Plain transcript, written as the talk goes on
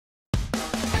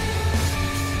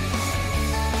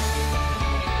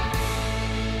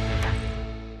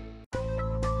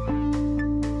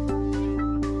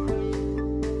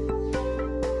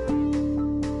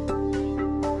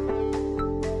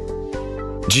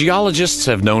Geologists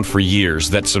have known for years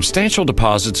that substantial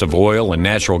deposits of oil and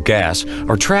natural gas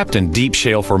are trapped in deep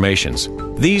shale formations.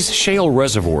 These shale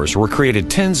reservoirs were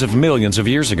created tens of millions of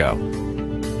years ago.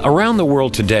 Around the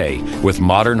world today, with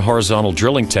modern horizontal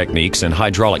drilling techniques and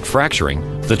hydraulic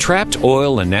fracturing, the trapped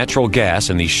oil and natural gas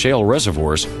in these shale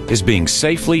reservoirs is being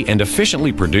safely and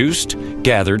efficiently produced,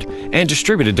 gathered, and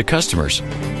distributed to customers.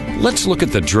 Let's look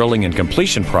at the drilling and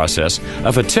completion process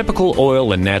of a typical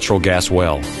oil and natural gas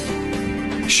well.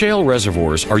 Shale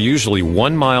reservoirs are usually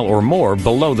 1 mile or more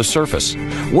below the surface,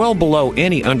 well below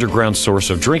any underground source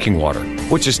of drinking water,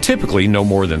 which is typically no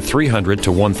more than 300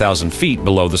 to 1,000 feet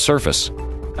below the surface.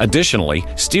 Additionally,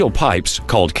 steel pipes,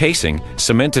 called casing,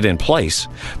 cemented in place,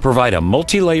 provide a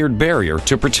multi-layered barrier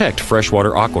to protect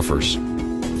freshwater aquifers.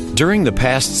 During the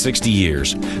past 60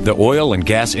 years, the oil and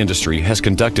gas industry has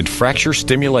conducted fracture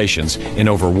stimulations in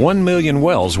over 1 million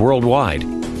wells worldwide.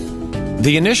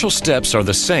 The initial steps are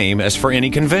the same as for any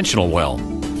conventional well.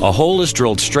 A hole is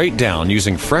drilled straight down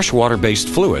using freshwater-based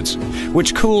fluids,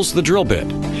 which cools the drill bit,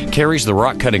 carries the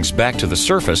rock cuttings back to the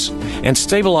surface, and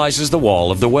stabilizes the wall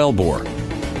of the well bore.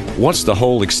 Once the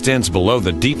hole extends below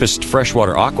the deepest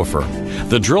freshwater aquifer,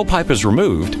 the drill pipe is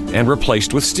removed and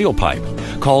replaced with steel pipe,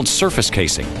 called surface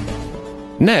casing.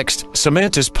 Next,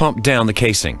 cement is pumped down the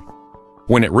casing.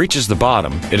 When it reaches the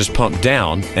bottom, it is pumped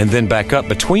down and then back up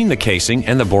between the casing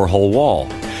and the borehole wall,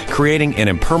 creating an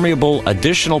impermeable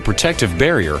additional protective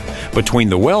barrier between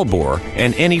the well bore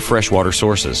and any freshwater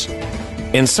sources.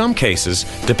 In some cases,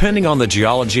 depending on the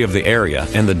geology of the area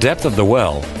and the depth of the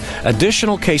well,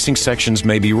 additional casing sections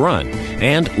may be run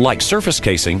and, like surface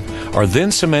casing, are then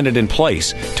cemented in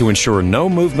place to ensure no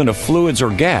movement of fluids or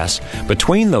gas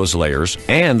between those layers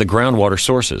and the groundwater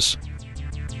sources.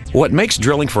 What makes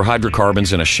drilling for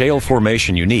hydrocarbons in a shale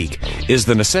formation unique is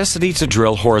the necessity to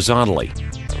drill horizontally.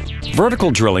 Vertical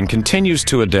drilling continues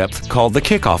to a depth called the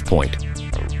kickoff point.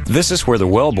 This is where the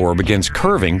wellbore begins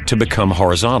curving to become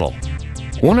horizontal.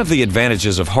 One of the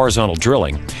advantages of horizontal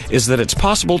drilling is that it's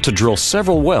possible to drill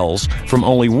several wells from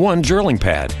only one drilling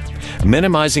pad,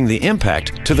 minimizing the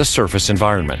impact to the surface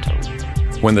environment.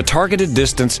 When the targeted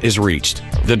distance is reached,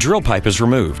 the drill pipe is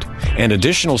removed, and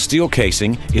additional steel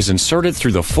casing is inserted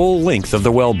through the full length of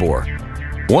the wellbore.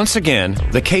 Once again,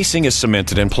 the casing is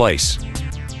cemented in place.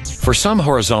 For some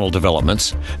horizontal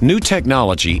developments, new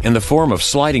technology in the form of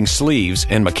sliding sleeves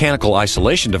and mechanical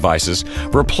isolation devices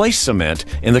replace cement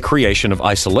in the creation of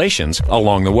isolations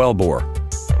along the wellbore.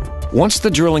 Once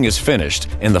the drilling is finished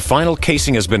and the final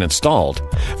casing has been installed,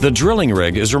 the drilling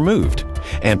rig is removed,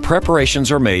 and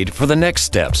preparations are made for the next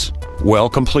steps, well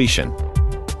completion.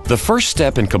 The first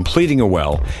step in completing a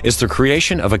well is the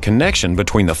creation of a connection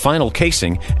between the final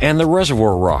casing and the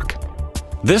reservoir rock.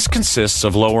 This consists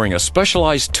of lowering a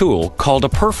specialized tool called a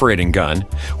perforating gun,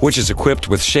 which is equipped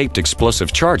with shaped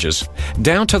explosive charges,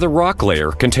 down to the rock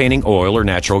layer containing oil or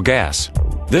natural gas.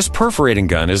 This perforating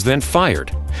gun is then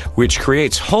fired, which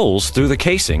creates holes through the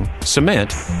casing,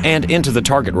 cement, and into the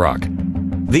target rock.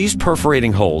 These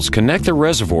perforating holes connect the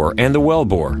reservoir and the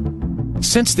wellbore.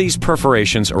 Since these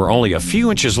perforations are only a few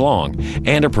inches long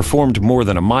and are performed more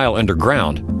than a mile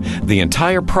underground, the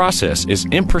entire process is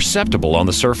imperceptible on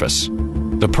the surface.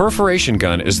 The perforation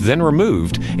gun is then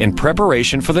removed in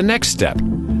preparation for the next step,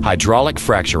 hydraulic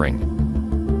fracturing.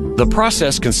 The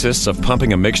process consists of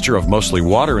pumping a mixture of mostly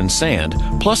water and sand,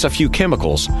 plus a few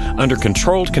chemicals, under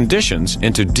controlled conditions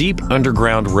into deep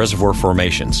underground reservoir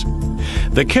formations.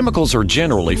 The chemicals are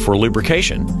generally for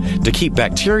lubrication, to keep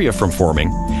bacteria from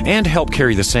forming, and help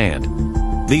carry the sand.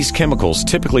 These chemicals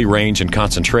typically range in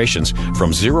concentrations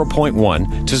from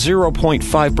 0.1 to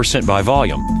 0.5% by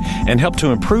volume and help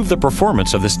to improve the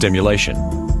performance of the stimulation.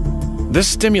 This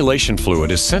stimulation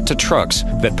fluid is sent to trucks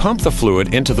that pump the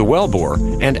fluid into the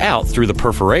wellbore and out through the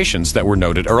perforations that were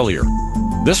noted earlier.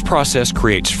 This process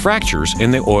creates fractures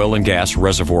in the oil and gas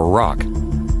reservoir rock.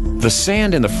 The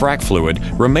sand in the frac fluid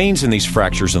remains in these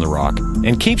fractures in the rock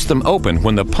and keeps them open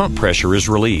when the pump pressure is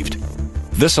relieved.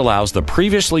 This allows the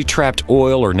previously trapped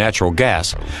oil or natural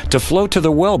gas to flow to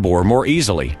the wellbore more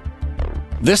easily.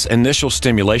 This initial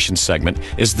stimulation segment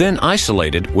is then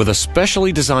isolated with a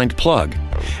specially designed plug,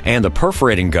 and the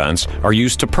perforating guns are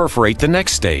used to perforate the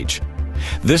next stage.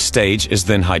 This stage is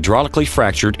then hydraulically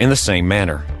fractured in the same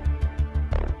manner.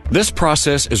 This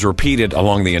process is repeated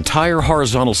along the entire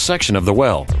horizontal section of the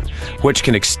well, which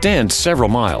can extend several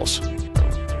miles.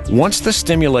 Once the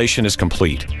stimulation is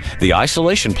complete, the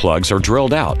isolation plugs are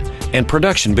drilled out and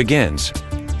production begins.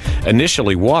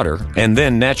 Initially water and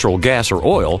then natural gas or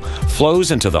oil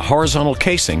flows into the horizontal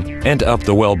casing and up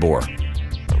the wellbore.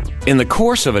 In the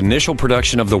course of initial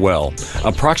production of the well,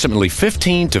 approximately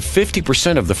 15 to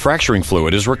 50% of the fracturing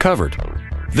fluid is recovered.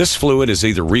 This fluid is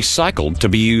either recycled to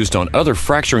be used on other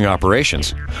fracturing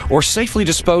operations or safely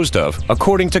disposed of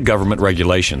according to government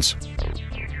regulations.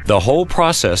 The whole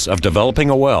process of developing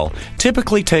a well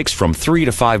typically takes from 3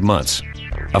 to 5 months,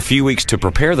 a few weeks to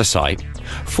prepare the site,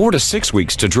 4 to 6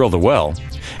 weeks to drill the well,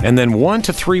 and then 1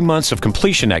 to 3 months of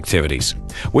completion activities,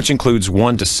 which includes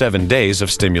 1 to 7 days of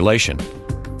stimulation.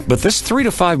 But this 3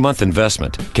 to 5 month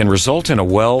investment can result in a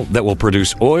well that will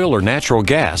produce oil or natural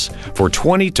gas for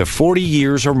 20 to 40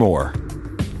 years or more.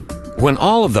 When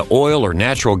all of the oil or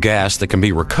natural gas that can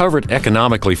be recovered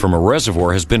economically from a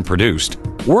reservoir has been produced,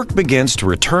 work begins to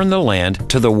return the land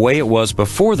to the way it was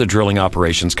before the drilling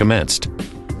operations commenced.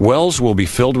 Wells will be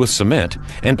filled with cement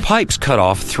and pipes cut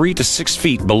off 3 to 6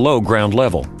 feet below ground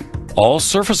level. All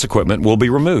surface equipment will be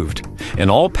removed,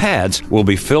 and all pads will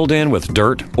be filled in with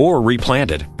dirt or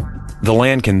replanted. The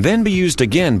land can then be used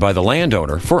again by the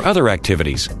landowner for other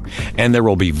activities, and there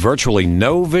will be virtually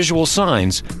no visual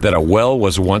signs that a well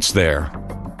was once there.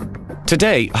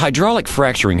 Today, hydraulic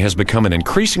fracturing has become an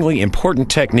increasingly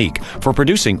important technique for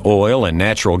producing oil and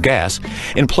natural gas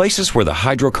in places where the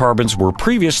hydrocarbons were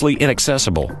previously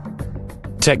inaccessible.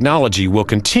 Technology will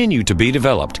continue to be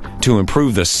developed to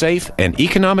improve the safe and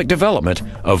economic development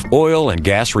of oil and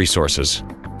gas resources.